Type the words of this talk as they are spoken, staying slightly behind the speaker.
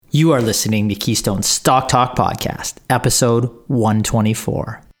You are listening to Keystone Stock Talk Podcast, episode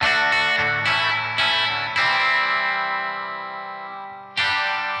 124.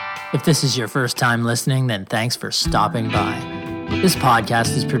 If this is your first time listening, then thanks for stopping by. This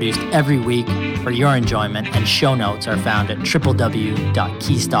podcast is produced every week for your enjoyment, and show notes are found at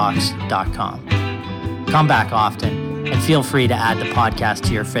www.keystocks.com. Come back often, and feel free to add the podcast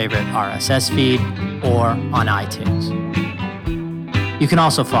to your favorite RSS feed or on iTunes. You can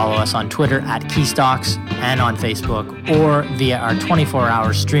also follow us on Twitter at Keystocks and on Facebook or via our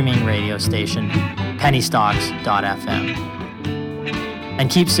 24-hour streaming radio station, pennystocks.fm.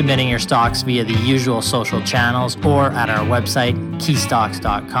 And keep submitting your stocks via the usual social channels or at our website,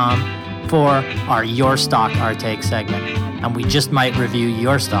 keystocks.com, for our Your Stock Our Take segment. And we just might review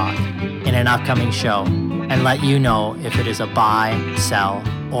your stock in an upcoming show and let you know if it is a buy, sell,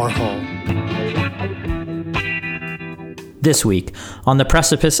 or hold. This week, on the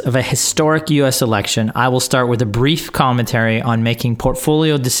precipice of a historic U.S. election, I will start with a brief commentary on making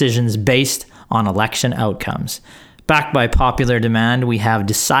portfolio decisions based on election outcomes. Backed by popular demand, we have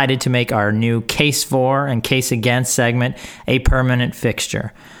decided to make our new Case For and Case Against segment a permanent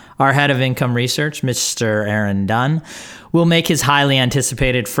fixture. Our head of income research, Mr. Aaron Dunn, will make his highly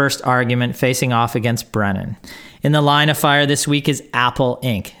anticipated first argument facing off against Brennan. In the line of fire this week is Apple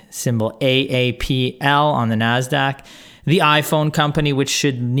Inc., symbol AAPL on the NASDAQ, the iPhone company, which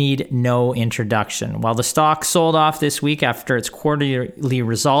should need no introduction. While the stock sold off this week after its quarterly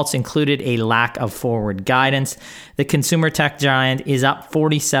results included a lack of forward guidance, the consumer tech giant is up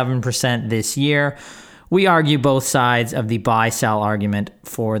 47% this year. We argue both sides of the buy-sell argument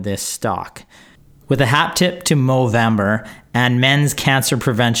for this stock. With a hat tip to Movember and men's cancer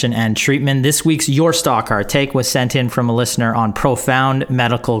prevention and treatment, this week's Your Stock Our Take was sent in from a listener on Profound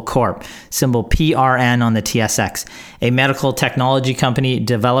Medical Corp, symbol PRN on the TSX, a medical technology company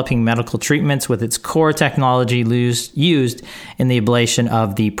developing medical treatments with its core technology used in the ablation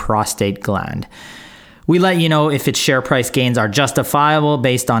of the prostate gland. We let you know if its share price gains are justifiable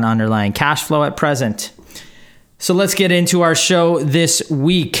based on underlying cash flow at present. So let's get into our show this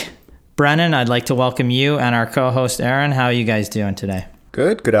week. Brennan, I'd like to welcome you and our co-host Aaron. How are you guys doing today?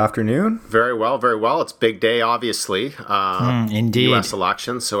 Good afternoon. Very well, very well. It's big day, obviously. Indeed. U.S.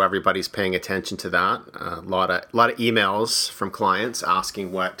 election, so everybody's paying attention to that. A lot of emails from clients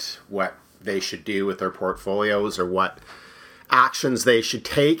asking what they should do with their portfolios or what actions they should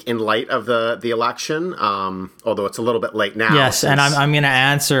take in light of the election. Although it's a little bit late now. Yes, and I'm going to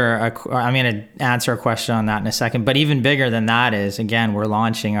answer a question on that in a second. But even bigger than that is, again, we're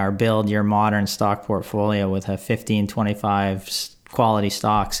launching our Build Your Modern Stock Portfolio with a 15-25 quality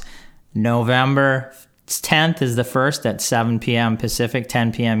stocks. November 10th is the first at 7 p.m. Pacific,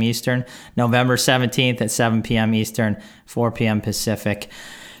 10 p.m. Eastern. November 17th at 7 p.m. Eastern, 4 p.m. Pacific.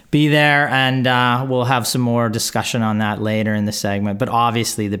 Be there, and we'll have some more discussion on that later in the segment. But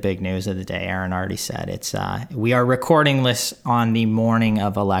obviously, the big news of the day, Aaron already said, it's we are recording this on the morning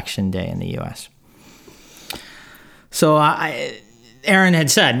of Election Day in the U.S. So Aaron had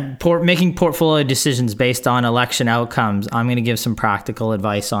said, making portfolio decisions based on election outcomes. I'm going to give some practical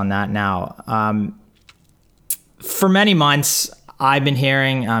advice on that now. For many months, I've been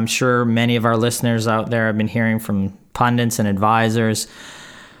hearing, I'm sure many of our listeners out there have been hearing from pundits and advisors,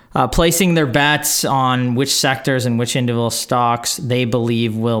 placing their bets on which sectors and which individual stocks they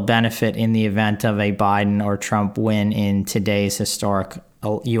believe will benefit in the event of a Biden or Trump win in today's historic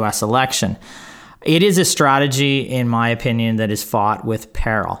U.S. election. It is a strategy, in my opinion, that is fought with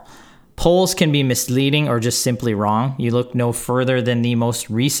peril. Polls can be misleading or just simply wrong. You look no further than the most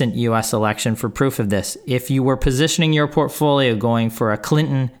recent U.S. election for proof of this. If you were positioning your portfolio going for a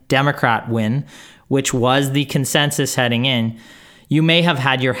Clinton Democrat win, which was the consensus heading in, you may have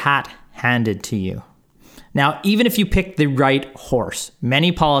had your hat handed to you. Now, even if you pick the right horse,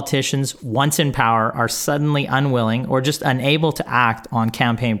 many politicians, once in power, are suddenly unwilling or just unable to act on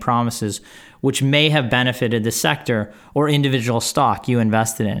campaign promises, which may have benefited the sector or individual stock you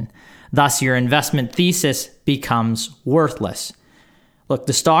invested in. Thus, your investment thesis becomes worthless. Look,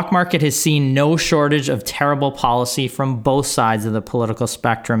 the stock market has seen no shortage of terrible policy from both sides of the political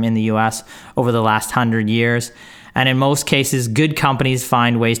spectrum in the U.S. over the last 100 years. And in most cases, good companies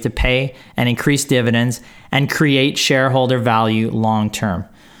find ways to pay and increase dividends and create shareholder value long term.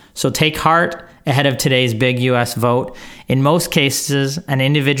 So take heart ahead of today's big U.S. vote. In most cases, an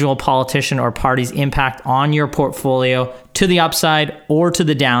individual politician or party's impact on your portfolio to the upside or to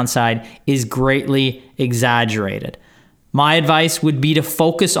the downside is greatly exaggerated. My advice would be to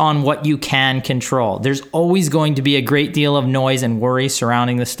focus on what you can control. There's always going to be a great deal of noise and worry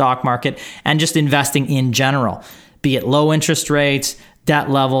surrounding the stock market and just investing in general, be it low interest rates, debt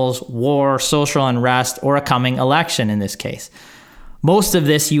levels, war, social unrest, or a coming election in this case. Most of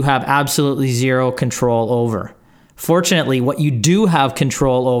this you have absolutely zero control over. Fortunately, what you do have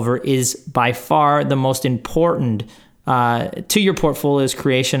control over is by far the most important to your portfolio's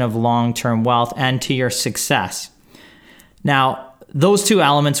creation of long-term wealth and to your success. Now, those two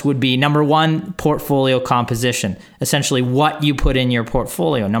elements would be, number one, portfolio composition, essentially what you put in your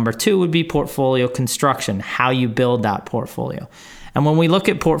portfolio. Number two would be portfolio construction, how you build that portfolio. And when we look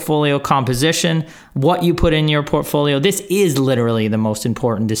at portfolio composition, what you put in your portfolio, this is literally the most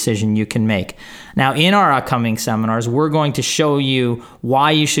important decision you can make. Now, in our upcoming seminars, we're going to show you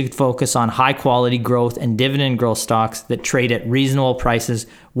why you should focus on high quality growth and dividend growth stocks that trade at reasonable prices,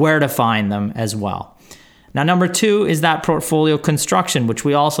 where to find them as well. Now, number two is that portfolio construction, which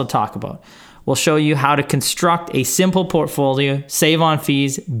we also talk about. We'll show you how to construct a simple portfolio, save on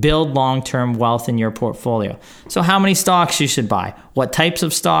fees, build long-term wealth in your portfolio. So how many stocks you should buy, what types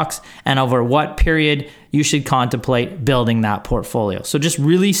of stocks, and over what period you should contemplate building that portfolio. So just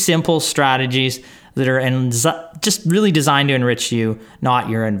really simple strategies that are just really designed to enrich you, not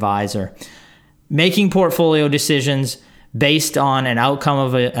your advisor. Making portfolio decisions based on an outcome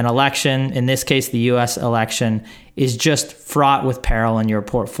of an election, in this case the US election, is just fraught with peril in your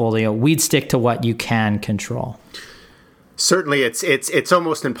portfolio. We'd stick to what you can control. Certainly, it's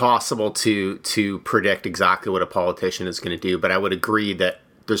almost impossible to predict exactly what a politician is going to do, but I would agree that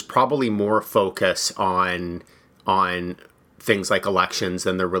there's probably more focus on things like elections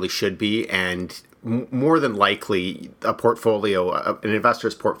than there really should be, and more than likely an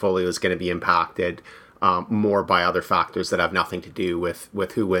investor's portfolio is going to be impacted more by other factors that have nothing to do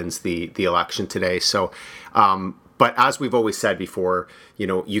with who wins the election today. So, but as we've always said before,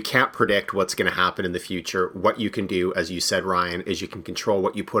 you can't predict what's going to happen in the future. What you can do, as you said, Ryan, is you can control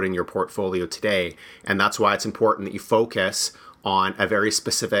what you put in your portfolio today. And that's why it's important that you focus on a very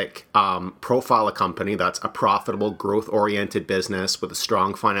specific profile of company that's a profitable, growth-oriented business with a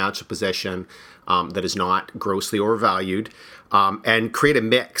strong financial position that is not grossly overvalued, and create a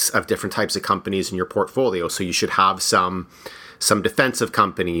mix of different types of companies in your portfolio. So you should have some defensive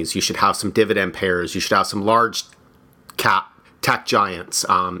companies, you should have some dividend payers, you should have some large cap tech giants,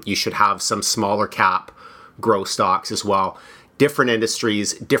 you should have some smaller cap growth stocks as well. Different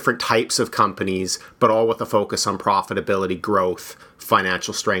industries, different types of companies, but all with a focus on profitability, growth,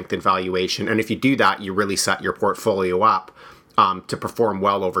 financial strength, and valuation. And if you do that, you really set your portfolio up to perform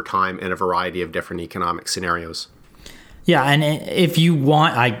well over time in a variety of different economic scenarios. Yeah, and if you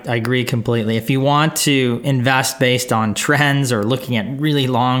want, I agree completely. If you want to invest based on trends or looking at really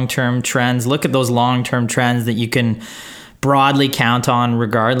long-term trends, look at those long-term trends that you can broadly count on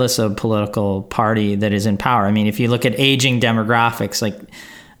regardless of political party that is in power. I mean, if you look at aging demographics, like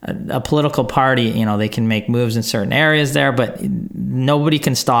a political party, they can make moves in certain areas there, but nobody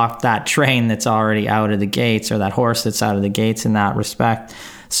can stop that train that's already out of the gates, or that horse that's out of the gates in that respect.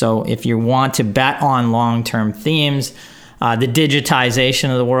 So if you want to bet on long-term themes, the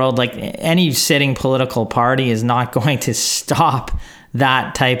digitization of the world, like any sitting political party is not going to stop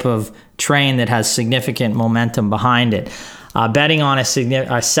that type of train that has significant momentum behind it. Betting on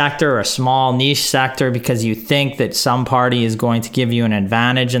a sector, a small niche sector, because you think that some party is going to give you an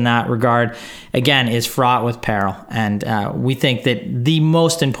advantage in that regard, again, is fraught with peril. And we think that the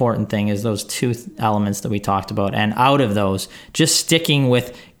most important thing is those two elements that we talked about. And out of those, just sticking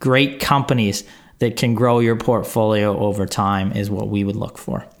with great companies that can grow your portfolio over time is what we would look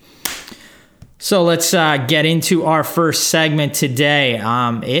for. So let's get into our first segment today.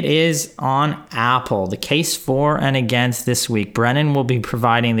 It is on Apple, the case for and against this week. Brennan will be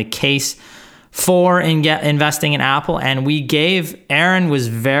providing the case for investing in Apple, and Aaron was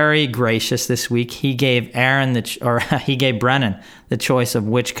very gracious this week. He gave Brennan the choice of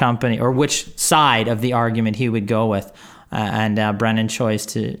which company or which side of the argument he would go with, and Brennan chose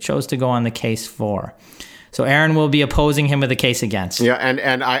to go on the case for. So Aaron will be opposing him with a case against. Yeah,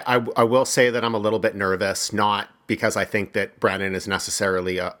 and I will say that I'm a little bit nervous, not because I think that Brennan is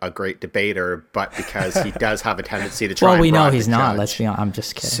necessarily a great debater, but because he does have a tendency to try. Well, we know he's the not. judge. Let's be honest. I'm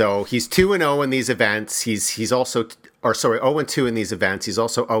just kidding. So he's 2-0 in these events. He's also 0-2 in these events. He's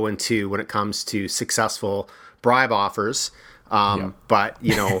also 0-2 when it comes to successful bribe offers. But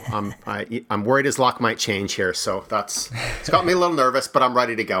I'm worried his luck might change here. So it's got me a little nervous, but I'm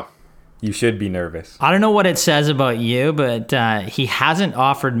ready to go. You should be nervous. I don't know what it says about you, but he hasn't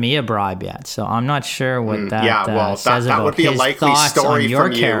offered me a bribe yet, so I'm not sure what that says about that would be a likely story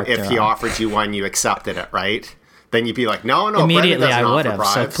from you character. if he offered you one, you accepted it, right? Then you'd be like, no. Immediately, I would have.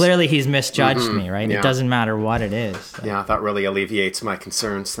 So clearly, he's misjudged me, right? Yeah. It doesn't matter what it is. So. Yeah, that really alleviates my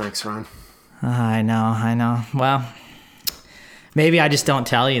concerns. Thanks, Ron. I know. Well, Maybe I just don't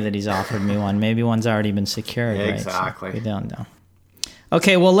tell you that he's offered me one. Maybe one's already been secured. Exactly. Right? So we don't know.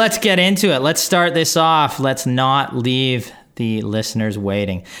 Okay, well, let's get into it. Let's start this off. Let's not leave the listeners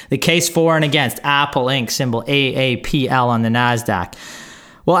waiting. The case for and against Apple Inc., symbol AAPL on the NASDAQ.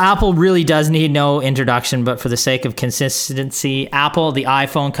 Well, Apple really does need no introduction, but for the sake of consistency, Apple, the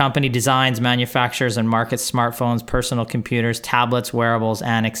iPhone company, designs, manufactures, and markets smartphones, personal computers, tablets, wearables,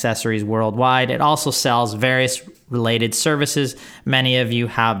 and accessories worldwide. It also sells various related services. Many of you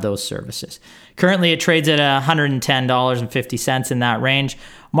have those services. Currently, it trades at $110.50 in that range.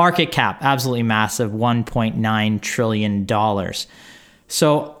 Market cap, absolutely massive, $1.9 trillion.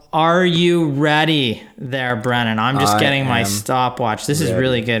 So are you ready there, Brennan? I'm just getting my stopwatch. This is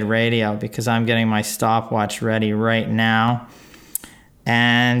really good radio because I'm getting my stopwatch ready right now.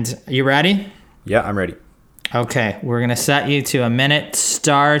 And you ready? Yeah, I'm ready. Okay, we're going to set you to a minute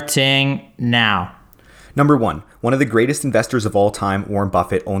starting now. Number one of the greatest investors of all time, Warren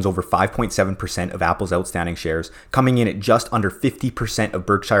Buffett, owns over 5.7% of Apple's outstanding shares, coming in at just under 50% of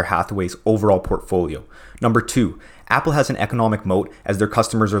Berkshire Hathaway's overall portfolio. Number two, Apple has an economic moat as their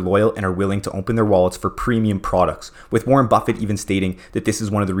customers are loyal and are willing to open their wallets for premium products, with Warren Buffett even stating that this is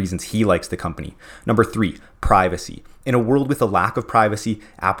one of the reasons he likes the company. Number three, privacy. In a world with a lack of privacy,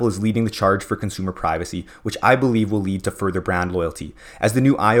 Apple is leading the charge for consumer privacy, which I believe will lead to further brand loyalty, as the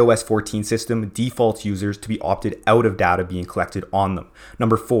new iOS 14 system defaults users to be opted out of data being collected on them.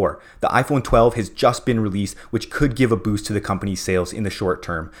 Number four, the iPhone 12 has just been released, which could give a boost to the company's sales in the short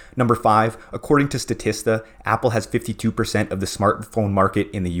term. Number five, according to Statista, Apple has 52% of the smartphone market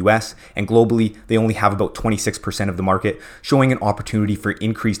in the US, and globally, they only have about 26% of the market, showing an opportunity for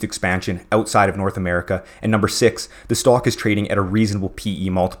increased expansion outside of North America. And number six, the stock is trading at a reasonable PE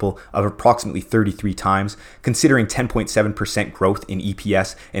multiple of approximately 33 times, considering 10.7% growth in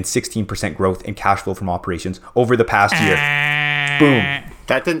EPS and 16% growth in cash flow from operations over the past year. Boom.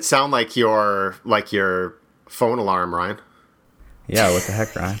 That didn't sound like your phone alarm, Ryan. Yeah, what the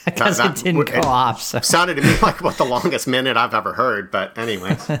heck, Ryan? Because it didn't go off. So. Sounded to me like about the longest minute I've ever heard, but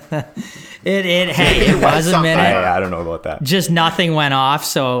anyways. It was a minute. I don't know about that. Just nothing went off,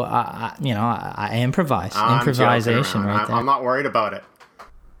 so I improvised. Improvisation right there. I'm not worried about it.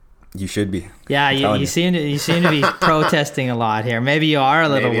 You should be. Yeah, you seem to be protesting a lot here. Maybe you are a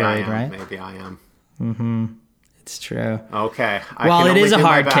little worried, right? Maybe I am. Mm-hmm. It's true. Okay. Well, it is a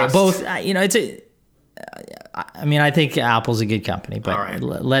hard case. Both, it's a. I think Apple's a good company, but right.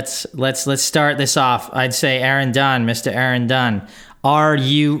 let's start this off. I'd say Aaron Dunn, Mr. Aaron Dunn, are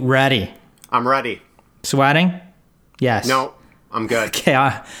you ready? I'm ready. Sweating? Yes. No, I'm good.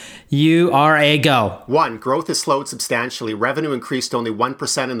 Okay, you are a go. 1. Growth has slowed substantially. Revenue increased only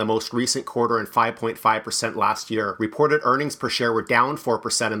 1% in the most recent quarter and 5.5% last year. Reported earnings per share were down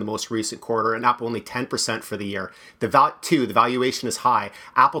 4% in the most recent quarter and up only 10% for the year. 2. The valuation is high.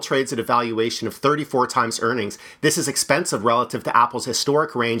 Apple trades at a valuation of 34 times earnings. This is expensive relative to Apple's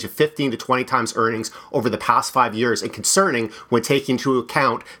historic range of 15 to 20 times earnings over the past 5 years, and concerning when taking into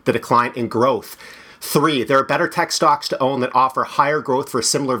account the decline in growth. 3, there are better tech stocks to own that offer higher growth for a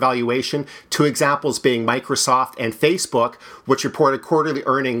similar valuation. 2 examples being Microsoft and Facebook, which reported quarterly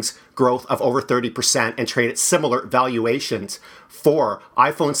earnings growth of over 30% and trade at similar valuations. 4,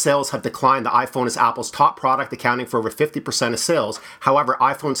 iPhone sales have declined. The iPhone is Apple's top product, accounting for over 50% of sales. However,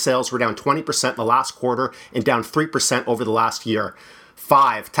 iPhone sales were down 20% in the last quarter and down 3% over the last year.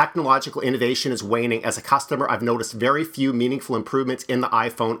 5, technological innovation is waning. As a customer, I've noticed very few meaningful improvements in the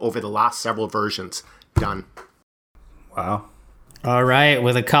iPhone over the last several versions. Done. Wow. All right,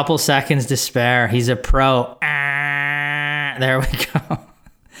 with a couple seconds to spare, he's a pro. There we go.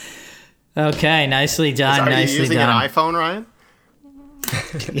 Okay, nicely done. Are you using an iPhone, Ryan?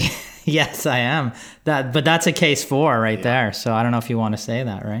 Yes, I am. But that's a case 4 right there. So I don't know if you want to say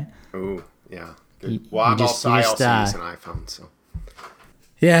that, right? Ooh, yeah. Good. Well, I also use an iPhone, so.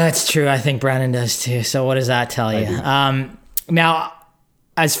 Yeah, it's true. I think Brennan does too. So what does that tell you? Now,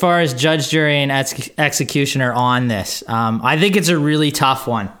 as far as judge, jury, and executioner on this, I think it's a really tough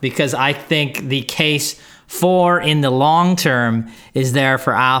one because I think the case for in the long term is there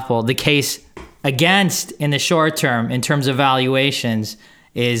for Apple. The case against in the short term in terms of valuations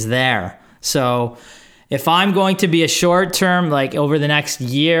is there. So if I'm going to be a short term, like over the next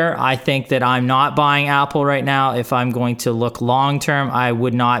year, I think that I'm not buying Apple right now. If I'm going to look long term, I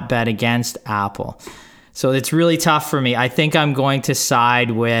would not bet against Apple. So it's really tough for me. I think I'm going to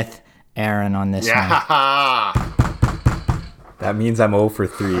side with Aaron on this one. That means I'm 0 for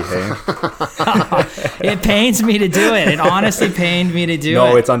 3, hey? It pains me to do it. It honestly pained me to do it.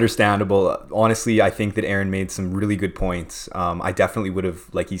 No, it's understandable. Honestly, I think that Aaron made some really good points. I definitely would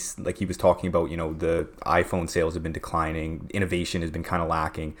have, like he was talking about, the iPhone sales have been declining. Innovation has been kind of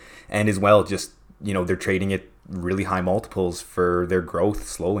lacking. And as well, just, they're trading at really high multiples for their growth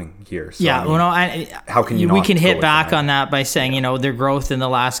slowing here. So, yeah, how can you we not can go hit with back that? on that by saying, their growth in the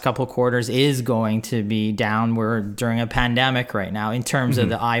last couple of quarters is going to be downward during a pandemic right now in terms of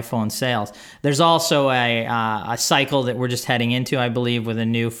the iPhone sales. There's also a cycle that we're just heading into, I believe, with a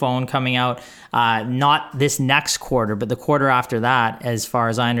new phone coming out. Not this next quarter, but the quarter after that, as far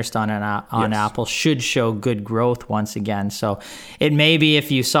as I understand on Yes. Apple, should show good growth once again. So it may be,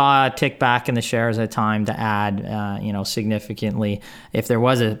 if you saw a tick back in the shares, a time to add, significantly. If there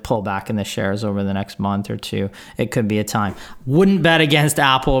was a pullback in the shares over the next month or two, it could be a time. Wouldn't bet against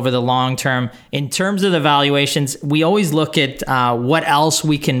Apple over the long term. In terms of the valuations, we always look at what else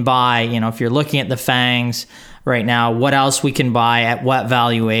we can buy. If you're looking at the FANGs right now, what else we can buy at what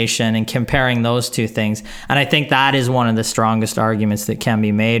valuation, and comparing those two things. And I think that is one of the strongest arguments that can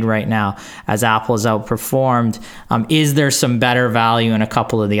be made right now as Apple has outperformed. Is there some better value in a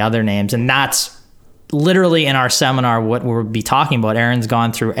couple of the other names? And that's literally in our seminar what we'll be talking about. Aaron's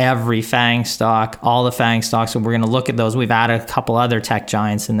gone through every FANG stock, all the FANG stocks, and we're going to look at those. We've added a couple other tech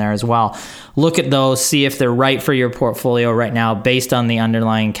giants in there as well. Look at those, see if they're right for your portfolio right now based on the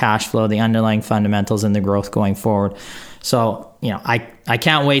underlying cash flow, the underlying fundamentals, and the growth going forward. So, I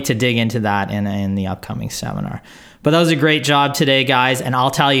can't wait to dig into that in the upcoming seminar. But that was a great job today, guys, and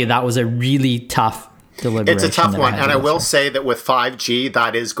I'll tell you, that was a really tough deliberation. It's a tough one, and I will say say that with 5G,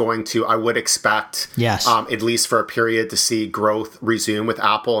 that is going to, I would expect, yes, at least for a period, to see growth resume with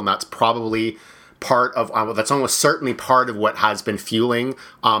Apple, and that's probably part of, that's almost certainly part of what has been fueling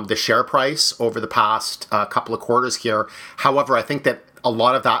the share price over the past couple of quarters here. However, I think that a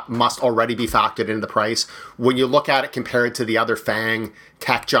lot of that must already be factored into the price. When you look at it compared to the other FANG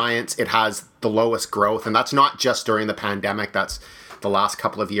tech giants, it has the lowest growth, and that's not just during the pandemic, that's the last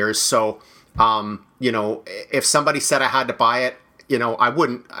couple of years. So, if somebody said I had to buy it, I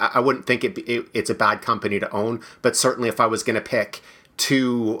wouldn't think it's a bad company to own. But certainly, if I was going to pick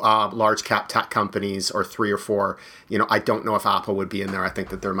two large cap tech companies, or 3 or 4, I don't know if Apple would be in there. I think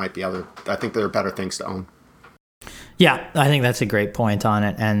that there might be other. I think there are better things to own. Yeah, I think that's a great point on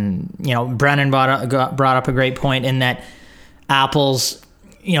it. And Brennan brought up a great point in that Apple's,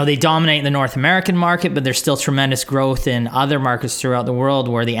 they dominate the North American market, but there's still tremendous growth in other markets throughout the world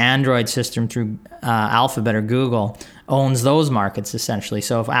where the Android system through Alphabet or Google owns those markets essentially.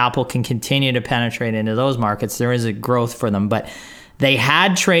 So if Apple can continue to penetrate into those markets, there is a growth for them. But they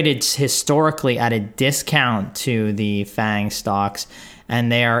had traded historically at a discount to the FANG stocks,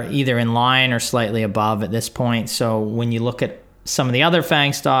 and they are either in line or slightly above at this point. So when you look at some of the other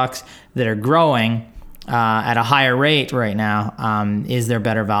FANG stocks that are growing at a higher rate right now, is there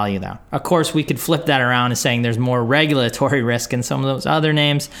better value there? Of course, we could flip that around and saying there's more regulatory risk in some of those other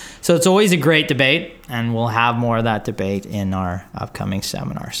names. So it's always a great debate, and we'll have more of that debate in our upcoming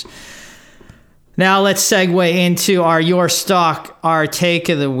seminars. Now let's segue into our Your Stock, Our Take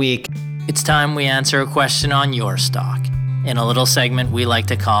of the Week. It's time we answer a question on your stock in a little segment we like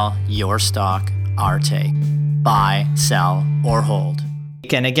to call Your Stock, Our Take. Buy, sell, or hold.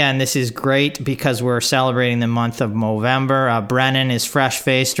 And again, this is great because we're celebrating the month of November. Brennan is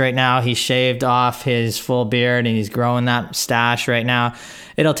fresh-faced right now. He shaved off his full beard and he's growing that stash right now.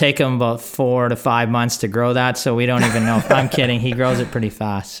 It'll take him about 4 to 5 months to grow that, so we don't even know. I'm kidding. He grows it pretty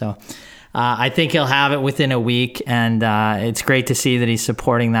fast. So I think he'll have it within a week, and it's great to see that he's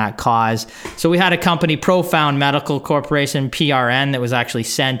supporting that cause. So we had a company, Profound Medical Corporation, PRN, that was actually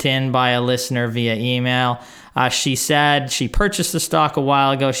sent in by a listener via email. She said she purchased the stock a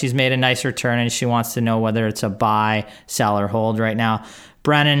while ago. She's made a nice return, and she wants to know whether it's a buy, sell, or hold right now.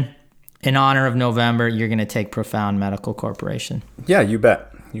 Brennan, in honor of November, you're going to take Profound Medical Corporation. Yeah, you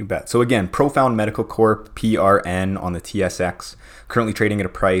bet. You bet. So again, Profound Medical Corp, PRN on the TSX, currently trading at a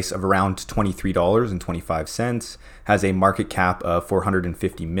price of around $23.25, has a market cap of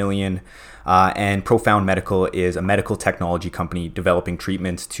 $450 million. And Profound Medical is a medical technology company developing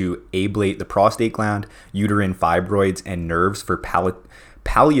treatments to ablate the prostate gland, uterine fibroids, and nerves for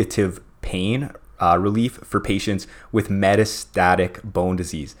palliative pain relief for patients with metastatic bone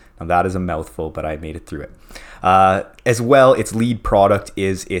disease. Now that is a mouthful, but I made it through it. As well, its lead product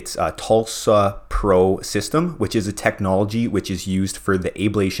is its TULSA Pro system, which is a technology which is used for the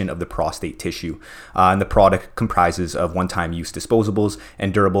ablation of the prostate tissue. And the product comprises of one-time use disposables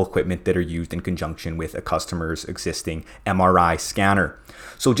and durable equipment that are used in conjunction with a customer's existing MRI scanner.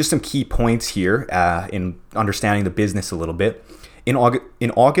 So just some key points here in understanding the business a little bit. In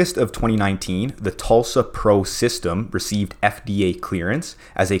August of 2019, the TULSA Pro system received FDA clearance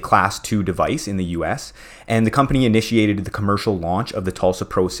as a Class 2 device in the US, and the company initiated the commercial launch of the TULSA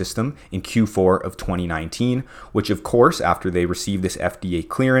Pro system in Q4 of 2019, which of course, after they received this FDA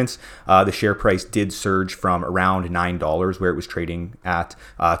clearance, the share price did surge from around $9, where it was trading at,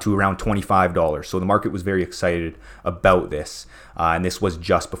 to around $25. So the market was very excited about this, and this was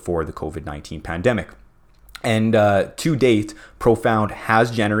just before the COVID-19 pandemic. And to date, Profound has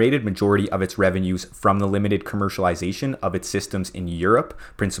generated majority of its revenues from the limited commercialization of its systems in Europe,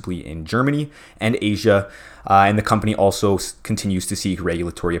 principally in Germany and Asia. And the company also continues to seek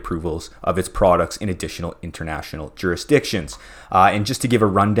regulatory approvals of its products in additional international jurisdictions. And just to give a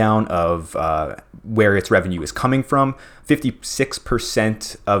rundown of where its revenue is coming from,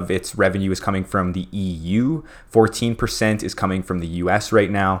 56% of its revenue is coming from the EU, 14% is coming from the US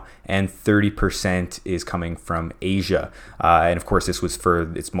right now, and 30% is coming from Asia. And of course, this was for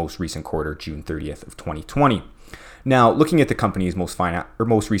its most recent quarter, June 30th of 2020. Now, looking at the company's most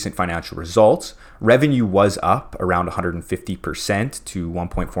recent financial results, revenue was up around 150% to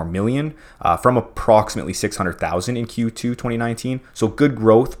 1.4 million from approximately 600,000 in Q2 2019. So good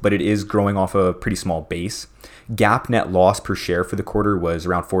growth, but it is growing off a pretty small base. GAAP net loss per share for the quarter was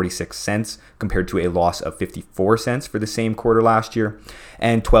around 46 cents compared to a loss of 54 cents for the same quarter last year.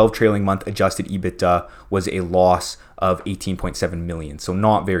 And 12 trailing month adjusted EBITDA was a loss of 18.7 million. So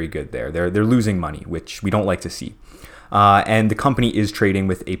not very good there. They're losing money, which we don't like to see. And the company is trading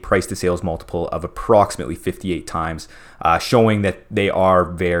with a price to sales multiple of approximately 58 times, showing that they are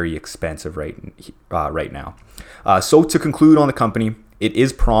very expensive right now. So to conclude on the company, it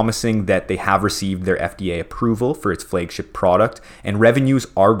is promising that they have received their FDA approval for its flagship product, and revenues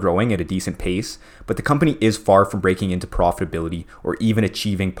are growing at a decent pace, but the company is far from breaking into profitability or even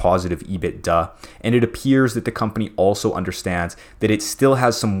achieving positive EBITDA, and it appears that the company also understands that it still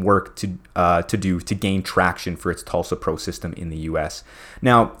has some work to do to gain traction for its TULSA Pro system in the US.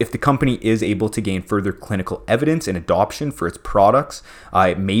 Now, if the company is able to gain further clinical evidence and adoption for its products,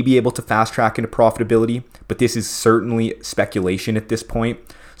 it may be able to fast track into profitability, but this is certainly speculation at this point.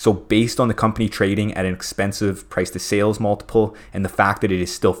 So based on the company trading at an expensive price to sales multiple and the fact that it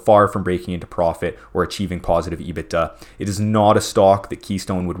is still far from breaking into profit or achieving positive EBITDA, it is not a stock that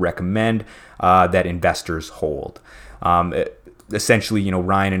Keystone would recommend that investors hold. Essentially,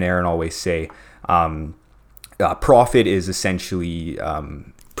 Ryan and Aaron always say profit is essentially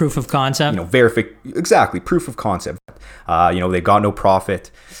proof of concept. Exactly, proof of concept. They got no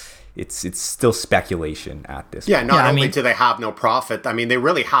profit. It's still speculation at this point. Not only do they have no profit, they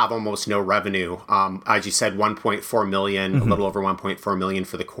really have almost no revenue. As you said, 1.4 million, a little over 1.4 million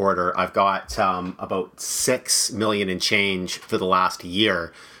for the quarter. I've got about 6 million in change for the last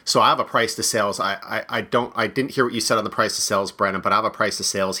year. So I have a price to sales. I didn't hear what you said on the price to sales, Brennan, but I have a price to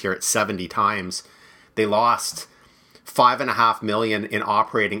sales here at 70 times. They lost 5.5 million in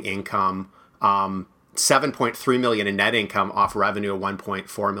operating income, 7.3 million in net income off revenue of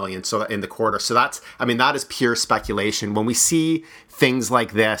 1.4 million so in the quarter. So that is pure speculation. When we see things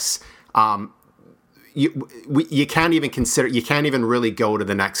like this, you can't even really go to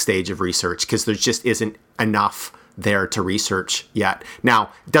the next stage of research because there just isn't enough there to research yet.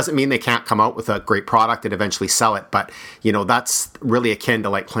 Now, it doesn't mean they can't come out with a great product and eventually sell it, but that's really akin to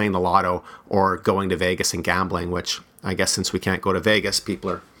like playing the lotto or going to Vegas and gambling, which I guess since we can't go to Vegas,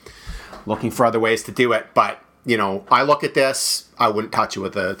 people are looking for other ways to do it. But, I look at this, I wouldn't touch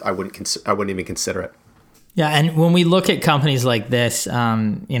it I wouldn't even consider it. Yeah, and when we look at companies like this,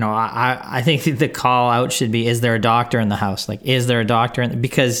 I think the call out should be, is there a doctor in the house? Like, is there a doctor?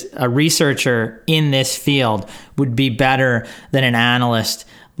 Because a researcher in this field would be better than an analyst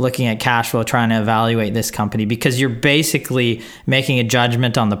looking at cash flow, trying to evaluate this company, because you're basically making a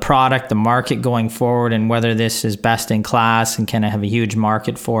judgment on the product, the market going forward, and whether this is best in class and can have a huge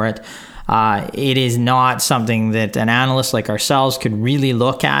market for it. It is not something that an analyst like ourselves could really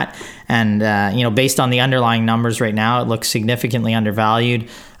look at. And, based on the underlying numbers right now, it looks significantly undervalued.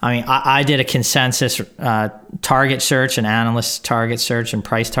 I did a consensus target search, an analyst target search and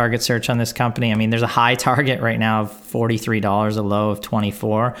price target search on this company. There's a high target right now of $43, a low of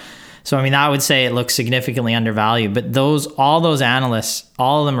 $24. So, I mean, I would say it looks significantly undervalued, but all those analysts,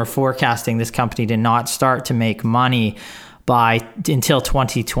 all of them are forecasting this company to not start to make money until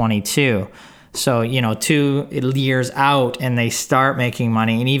 2022. So, 2 years out and they start making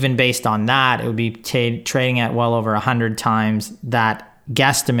money. And even based on that, it would be trading at well over 100 times that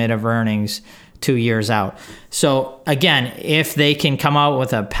guesstimate of earnings 2 years out. So again, if they can come out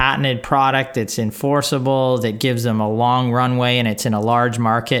with a patented product that's enforceable, that gives them a long runway and it's in a large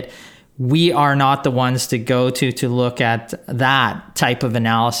market, we are not the ones to go to look at that type of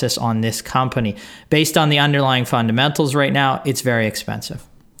analysis on this company. Based on the underlying fundamentals right now, it's very expensive.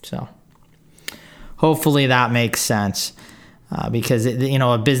 So hopefully that makes sense. Because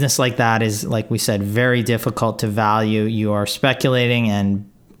a business like that is, like we said, very difficult to value. You are speculating and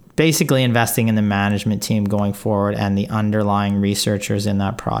basically investing in the management team going forward and the underlying researchers in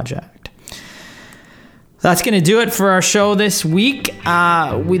that project. That's going to do it for our show this week.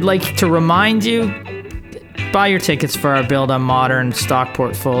 We'd like to remind you, buy your tickets for our Build a Modern Stock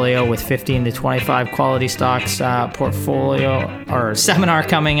Portfolio with 15 to 25 quality stocks portfolio or seminar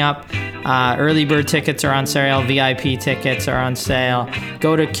coming up. Early bird tickets are on sale. VIP tickets are on sale.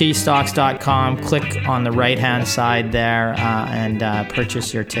 Go to keystocks.com, click on the right-hand side there, and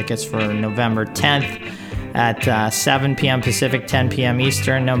purchase your tickets for November 10th at 7 p.m. Pacific, 10 p.m.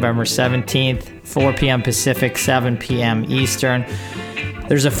 Eastern. November 17th, 4 p.m. Pacific, 7 p.m. Eastern.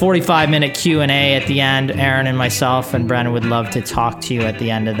 There's a 45-minute Q&A at the end. Aaron and myself and Brennan would love to talk to you at the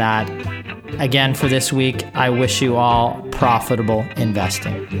end of that. Again, for this week, I wish you all profitable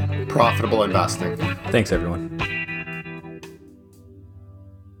investing. Profitable investing. Thanks, everyone.